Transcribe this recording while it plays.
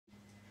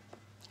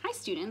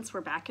students, we're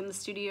back in the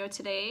studio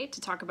today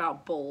to talk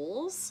about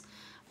bowls.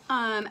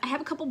 I have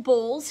a couple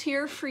bowls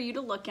here for you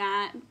to look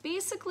at.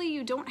 Basically,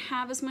 you don't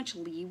have as much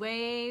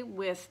leeway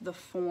with the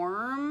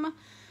form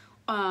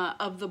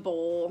of the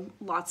bowl,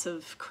 lots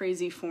of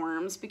crazy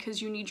forms,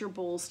 because you need your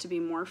bowls to be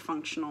more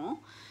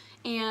functional.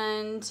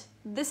 And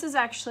this is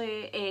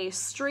actually a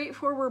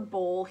straightforward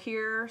bowl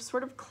here,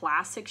 sort of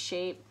classic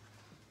shape,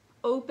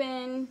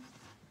 open,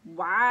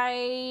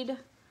 wide,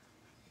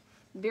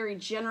 very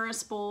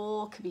generous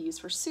bowl. Could be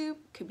used for soup,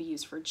 could be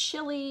used for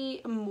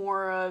chili,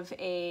 more of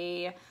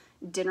a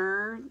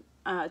dinner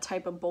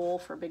type of bowl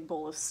for a big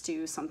bowl of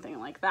stew, something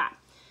like that.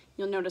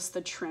 You'll notice the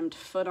trimmed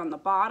foot on the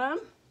bottom,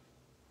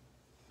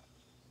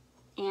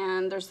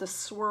 and there's the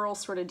swirl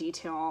sort of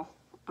detail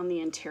on the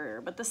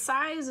interior, but the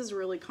size is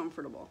really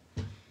comfortable.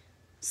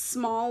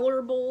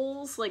 Smaller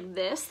bowls like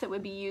this that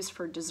would be used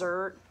for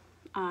dessert,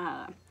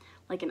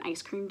 like an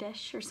ice cream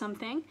dish or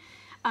something.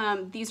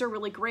 These are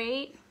really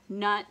great.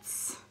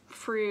 Nuts,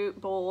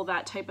 fruit bowl,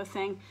 that type of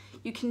thing.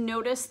 You can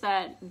notice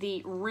that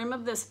the rim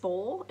of this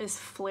bowl is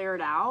flared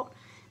out,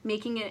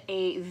 making it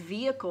a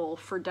vehicle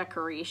for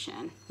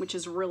decoration, which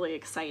is really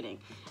exciting.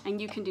 And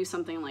you can do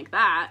something like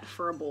that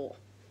for a bowl.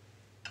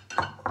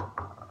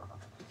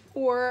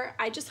 Or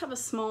I just have a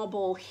small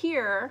bowl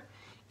here,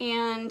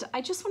 and I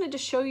just wanted to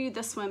show you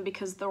this one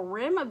because the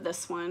rim of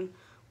this one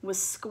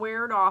was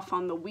squared off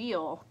on the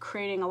wheel,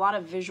 creating a lot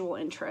of visual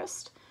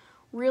interest.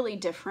 Really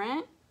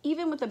different.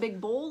 Even with a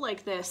big bowl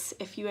like this,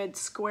 if you had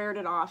squared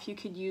it off, you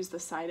could use the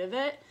side of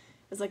it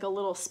as like a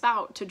little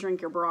spout to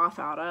drink your broth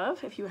out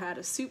of if you had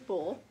a soup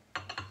bowl.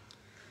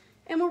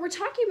 And when we're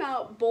talking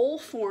about bowl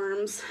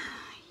forms,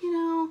 you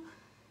know,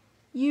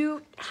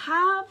 you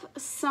have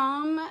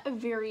some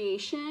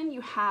variation,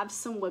 you have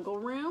some wiggle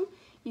room.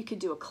 You could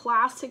do a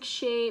classic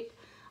shape,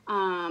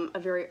 a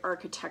very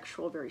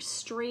architectural, very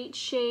straight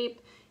shape.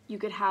 You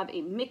could have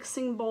a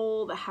mixing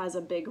bowl that has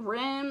a big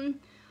rim,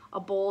 a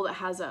bowl that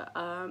has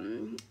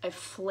a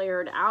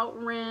flared out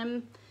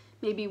rim,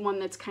 maybe one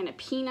that's kind of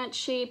peanut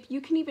shaped.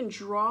 You can even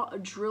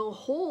drill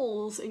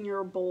holes in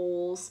your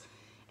bowls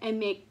and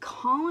make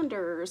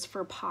colanders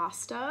for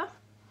pasta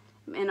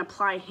and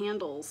apply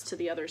handles to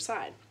the other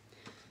side.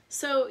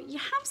 So you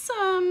have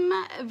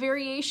some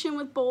variation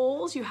with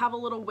bowls, you have a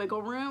little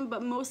wiggle room,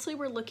 but mostly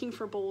we're looking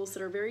for bowls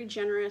that are very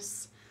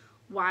generous,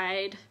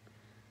 wide,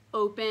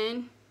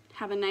 open,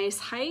 have a nice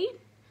height,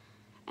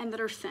 and that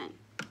are thin.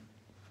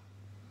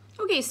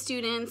 Okay,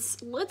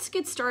 students, let's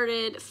get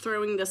started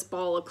throwing this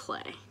ball of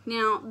clay.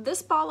 Now,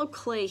 this ball of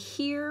clay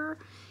here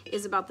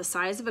is about the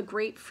size of a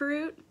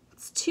grapefruit.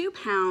 It's 2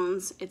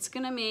 pounds. It's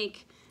gonna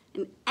make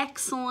an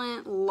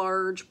excellent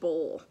large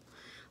bowl.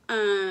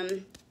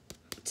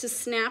 To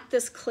snap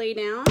this clay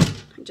down,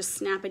 I just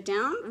snap it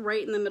down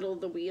right in the middle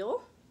of the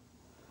wheel.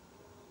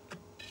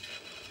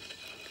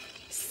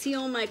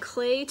 Seal my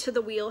clay to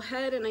the wheel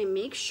head, and I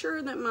make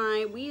sure that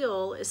my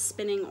wheel is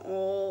spinning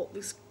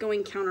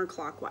going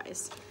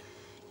counterclockwise.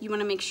 You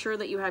want to make sure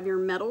that you have your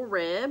metal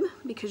rib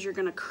because you're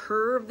going to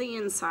curve the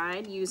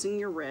inside using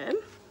your rib.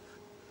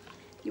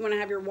 You want to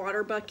have your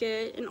water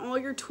bucket and all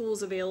your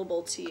tools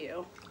available to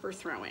you for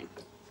throwing.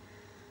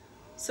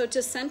 So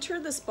to center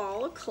this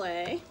ball of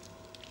clay,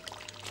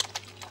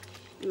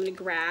 I'm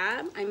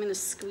going to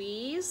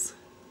squeeze,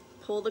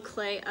 pull the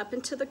clay up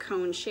into the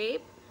cone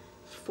shape,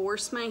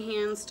 force my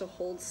hands to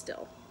hold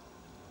still.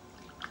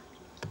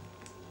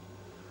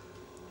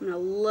 I'm going to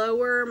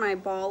lower my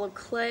ball of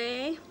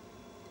clay,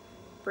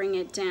 bring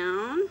it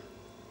down,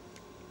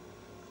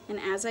 and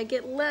as I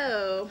get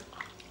low,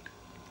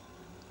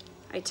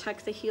 I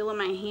tuck the heel of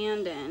my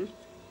hand in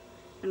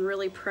and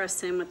really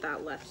press in with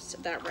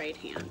that right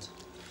hand.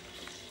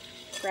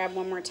 Grab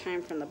one more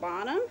time from the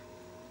bottom,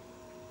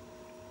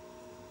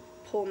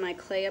 pull my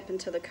clay up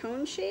into the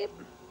cone shape,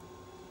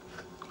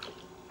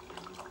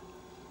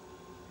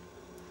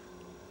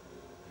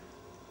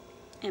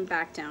 and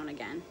back down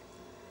again.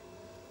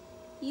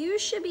 You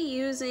should be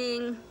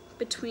using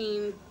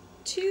between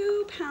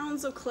 2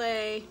 pounds of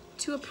clay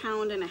to 1.5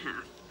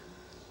 pounds.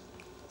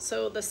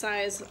 So the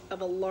size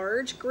of a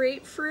large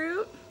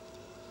grapefruit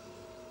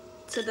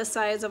to the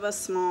size of a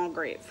small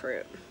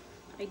grapefruit.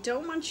 I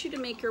don't want you to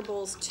make your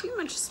bowls too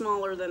much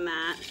smaller than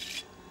that,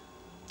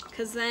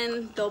 because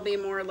then they'll be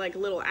more like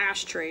little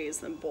ashtrays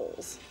than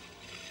bowls.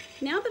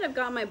 Now that I've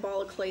got my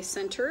ball of clay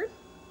centered,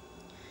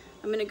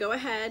 I'm going to go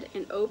ahead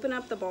and open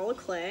up the ball of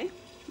clay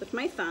with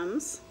my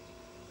thumbs.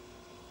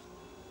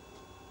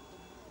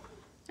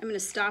 I'm going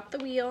to stop the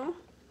wheel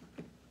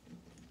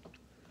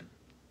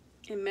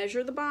and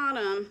measure the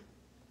bottom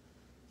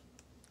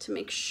to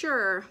make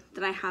sure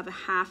that I have a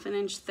 1/2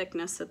 inch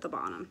thickness at the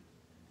bottom.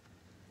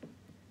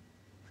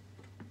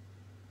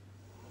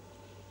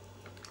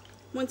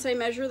 Once I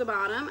measure the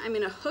bottom, I'm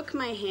going to hook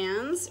my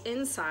hands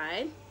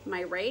inside,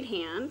 my right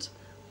hand,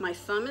 my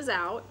thumb is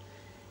out,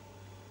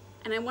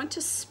 and I want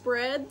to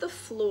spread the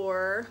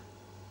floor.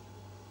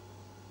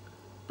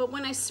 But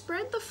when I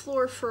spread the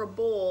floor for a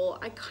bowl,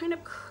 I kind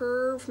of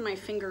curve my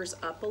fingers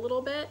up a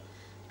little bit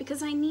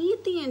because I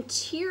need the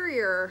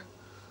interior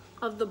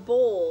of the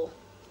bowl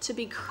to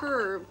be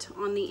curved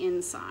on the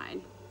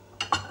inside.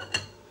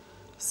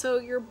 So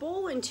your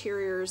bowl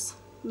interiors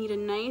need a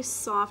nice,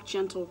 soft,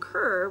 gentle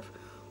curve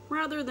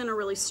rather than a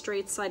really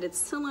straight-sided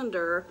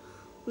cylinder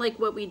like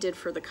what we did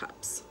for the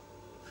cups.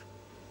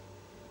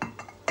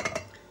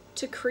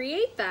 To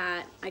create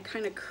that, I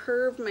kind of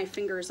curve my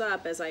fingers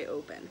up as I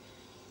open.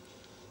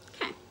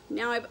 Okay,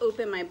 now I've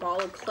opened my ball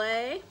of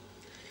clay.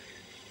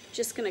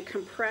 Just gonna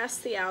compress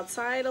the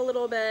outside a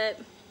little bit,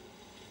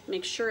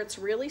 make sure it's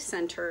really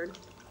centered.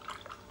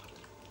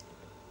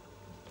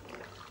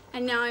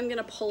 And now I'm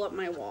gonna pull up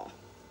my wall.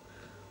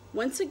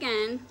 Once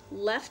again,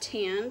 left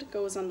hand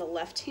goes on the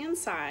left-hand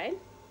side,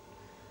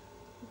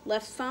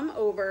 left thumb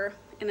over,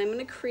 and I'm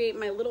gonna create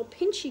my little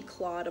pinchy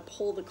claw to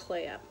pull the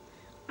clay up.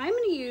 I'm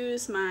gonna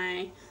use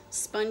my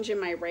sponge in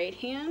my right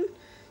hand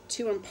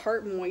to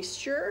impart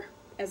moisture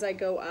as I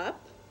go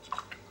up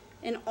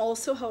and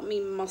also help me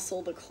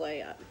muscle the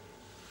clay up.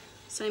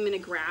 So I'm gonna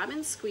grab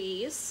and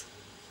squeeze,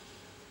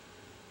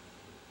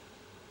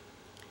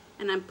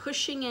 and I'm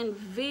pushing in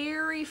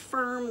very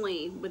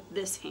firmly with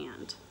this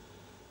hand.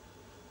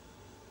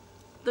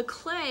 The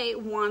clay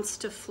wants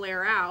to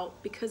flare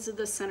out because of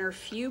the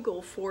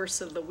centrifugal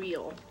force of the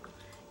wheel.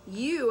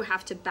 You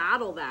have to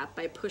battle that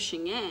by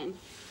pushing in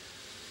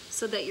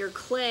so that your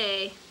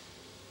clay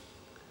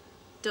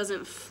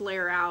doesn't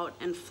flare out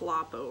and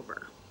flop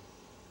over.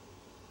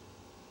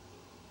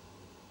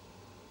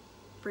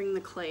 Bring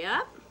the clay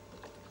up.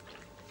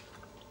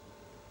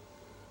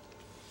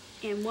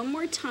 And one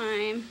more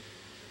time,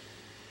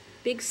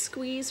 big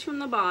squeeze from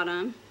the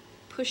bottom,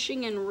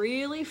 pushing in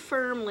really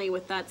firmly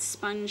with that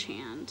sponge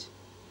hand.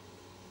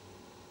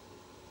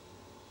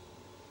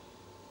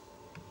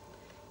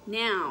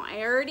 Now,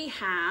 I already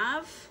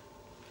have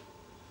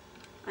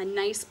a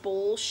nice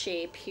bowl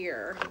shape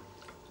here,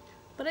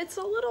 but it's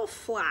a little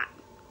flat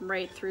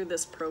right through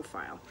this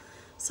profile.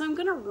 So I'm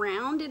gonna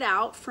round it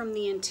out from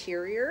the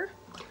interior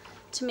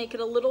to make it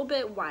a little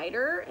bit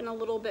wider and a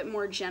little bit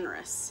more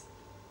generous.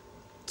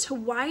 To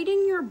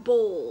widen your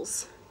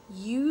bowls,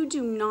 you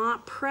do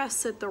not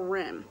press at the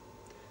rim.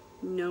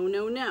 No,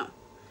 no, no.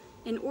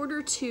 In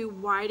order to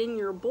widen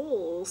your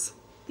bowls,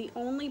 the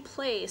only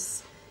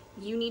place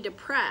you need to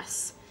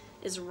press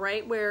is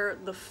right where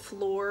the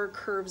floor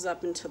curves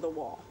up into the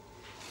wall.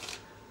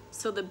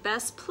 So the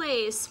best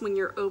place when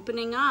you're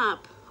opening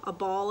up a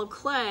ball of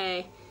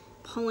clay,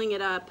 pulling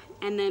it up,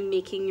 and then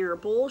making your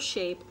bowl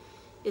shape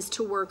is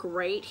to work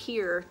right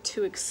here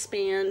to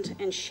expand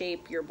and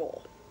shape your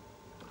bowl.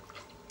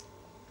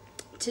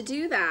 To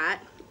do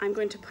that, I'm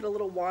going to put a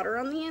little water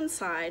on the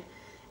inside,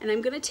 and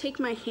I'm going to take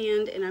my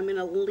hand and I'm going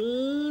to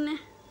lean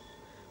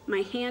my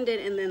hand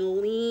in and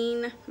then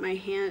lean my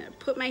hand,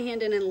 put my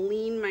hand in and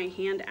lean my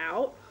hand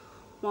out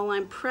while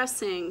I'm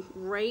pressing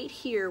right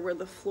here where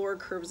the floor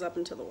curves up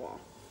into the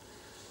wall.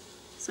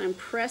 So I'm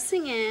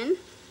pressing in,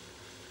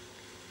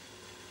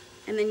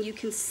 and then you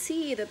can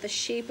see that the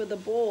shape of the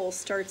bowl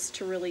starts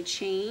to really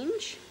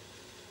change,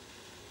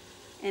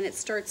 and it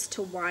starts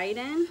to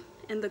widen,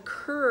 and the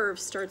curve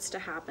starts to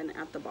happen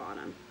at the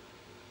bottom.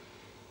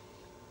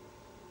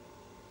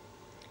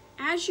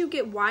 As you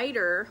get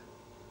wider,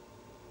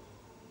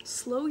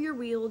 slow your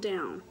wheel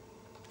down.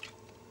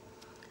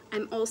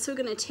 I'm also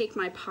gonna take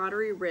my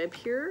pottery rib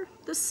here,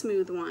 the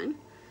smooth one.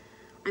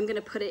 I'm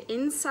gonna put it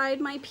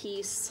inside my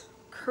piece,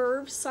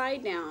 curved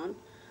side down.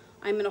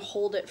 I'm gonna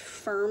hold it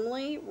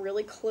firmly,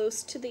 really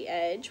close to the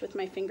edge with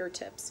my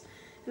fingertips.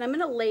 And I'm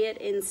gonna lay it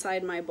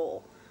inside my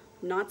bowl.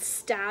 I'm not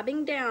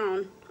stabbing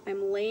down,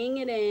 I'm laying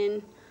it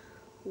in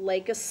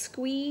like a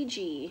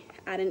squeegee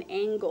at an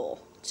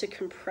angle to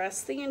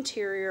compress the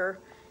interior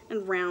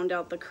and round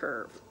out the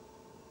curve.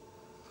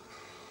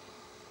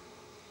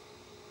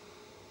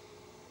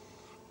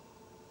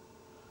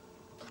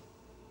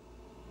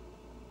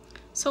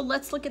 So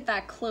let's look at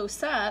that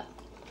close up.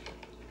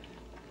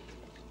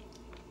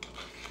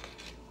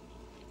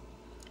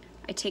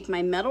 I take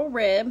my metal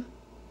rib,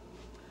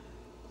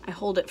 I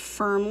hold it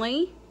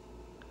firmly,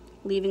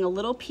 leaving a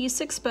little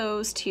piece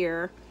exposed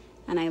here,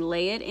 and I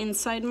lay it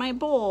inside my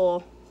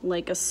bowl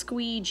like a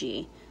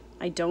squeegee.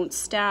 I don't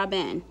stab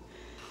in.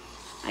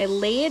 I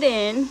lay it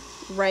in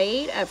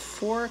right at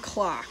 4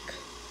 o'clock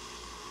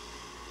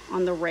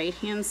on the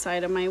right-hand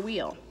side of my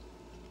wheel.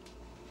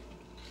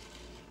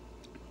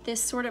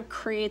 This sort of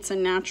creates a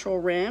natural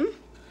rim.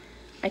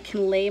 I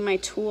can lay my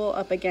tool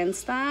up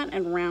against that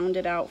and round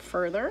it out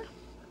further.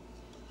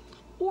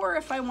 Or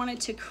if I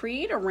wanted to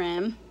create a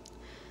rim,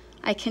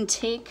 I can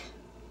take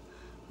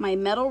my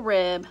metal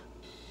rib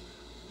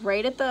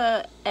right at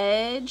the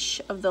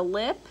edge of the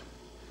lip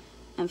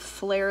and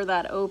flare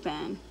that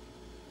open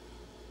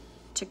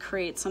to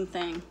create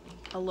something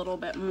a little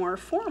bit more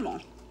formal.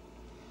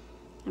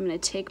 I'm going to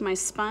take my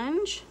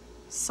sponge,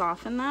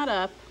 soften that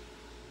up,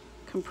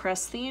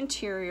 compress the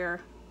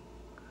interior,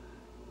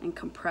 and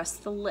compress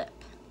the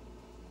lip.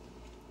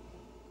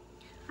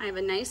 I have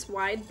a nice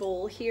wide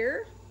bowl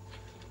here.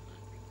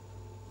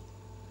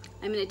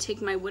 I'm going to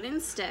take my wooden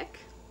stick,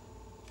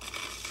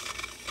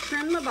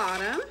 trim the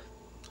bottom,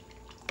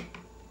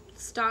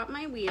 stop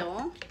my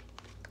wheel,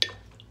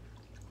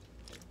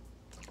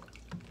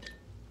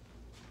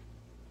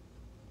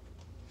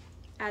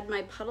 add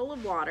my puddle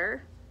of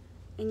water,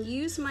 and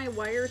use my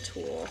wire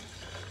tool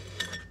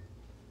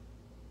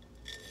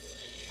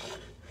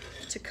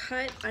to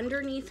cut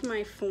underneath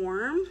my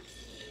form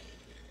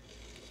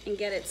and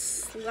get it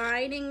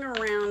sliding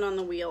around on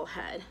the wheel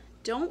head.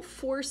 Don't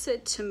force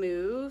it to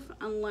move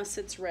unless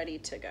it's ready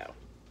to go.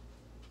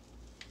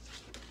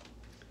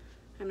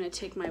 I'm going to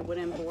take my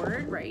wooden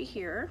board right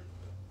here.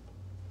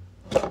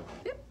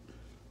 Yep.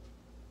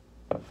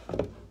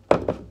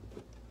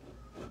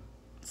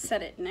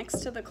 Set it next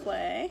to the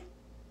clay.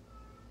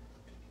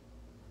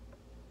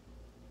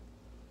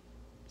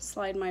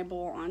 Slide my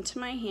bowl onto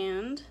my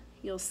hand.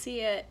 You'll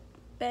see it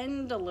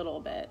bend a little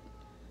bit.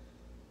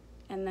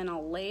 And then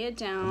I'll lay it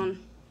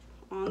down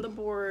on the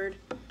board,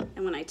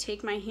 and when I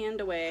take my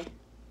hand away,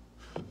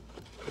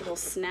 it'll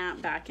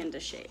snap back into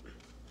shape.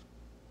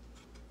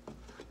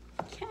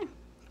 Okay,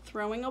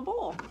 throwing a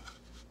bowl.